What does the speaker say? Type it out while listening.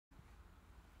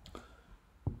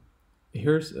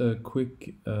Here's a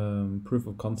quick proof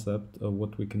of concept of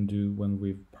what we can do when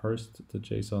we've parsed the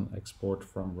JSON export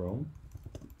from Roam.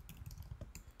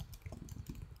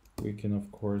 We can,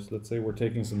 of course, let's say we're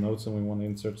taking some notes and we want to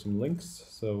insert some links.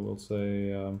 So we'll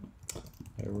say,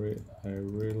 I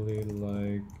really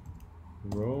like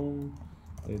Roam.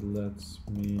 It lets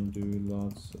me do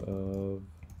lots of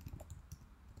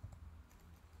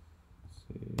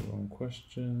Roam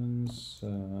questions.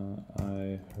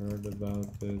 I heard about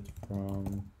it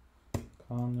from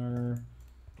Connor.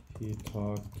 He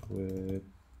talked with,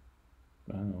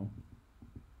 I don't know,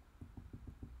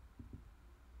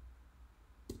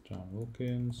 John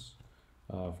Wilkins.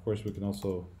 Of course, we can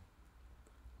also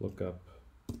look up,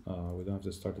 we don't have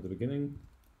to start at the beginning.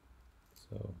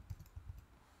 So,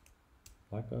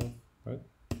 lack of, right?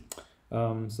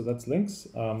 So that's links.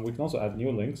 We can also add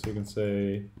new links. You can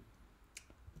say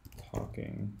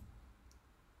talking.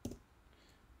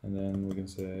 And then we can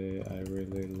say, I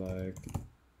really like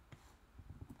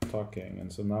talking.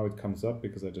 And so now it comes up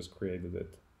because I just created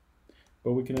it.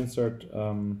 But we can insert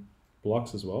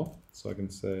blocks as well. So I can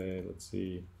say, let's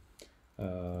see,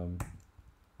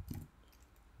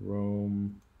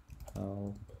 Roam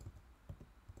help,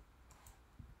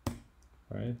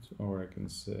 right? Or I can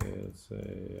say, let's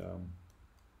say,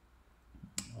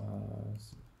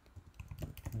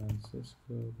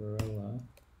 Francisco Varela.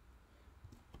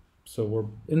 So we're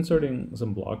inserting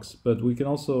some blocks, but we can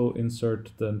also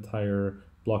insert the entire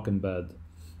block embed.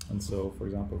 And so, for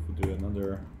example, if we do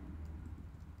another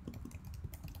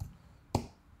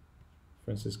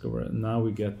Francisco Varela, now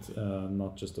we get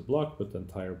not just a block, but the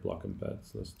entire block embed.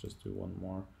 So let's just do one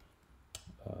more.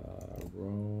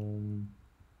 Roam,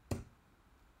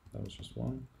 that was just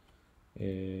one.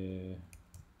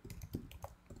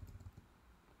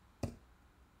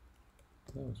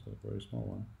 That was a very small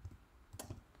one.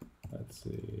 Let's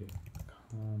see,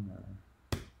 Connor.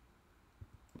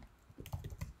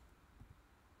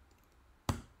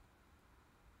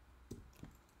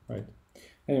 Right.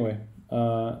 Anyway,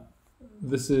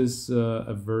 this is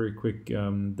a very quick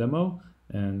demo,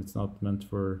 and it's not meant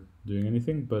for doing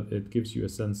anything, but it gives you a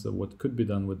sense of what could be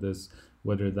done with this,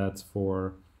 whether that's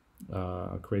for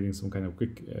creating some kind of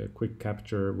quick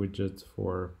capture widget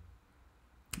for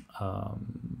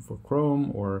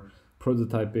Chrome, or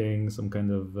prototyping some kind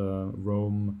of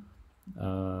Roam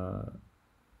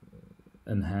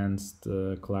enhanced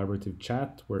collaborative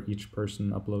chat where each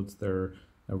person uploads their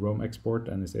Roam export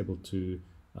and is able to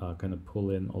kind of pull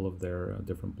in all of their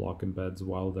different block embeds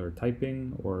while they're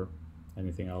typing or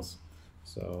anything else.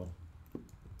 So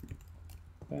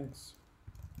thanks.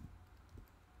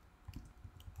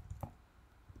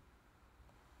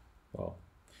 Well,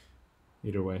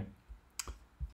 either way.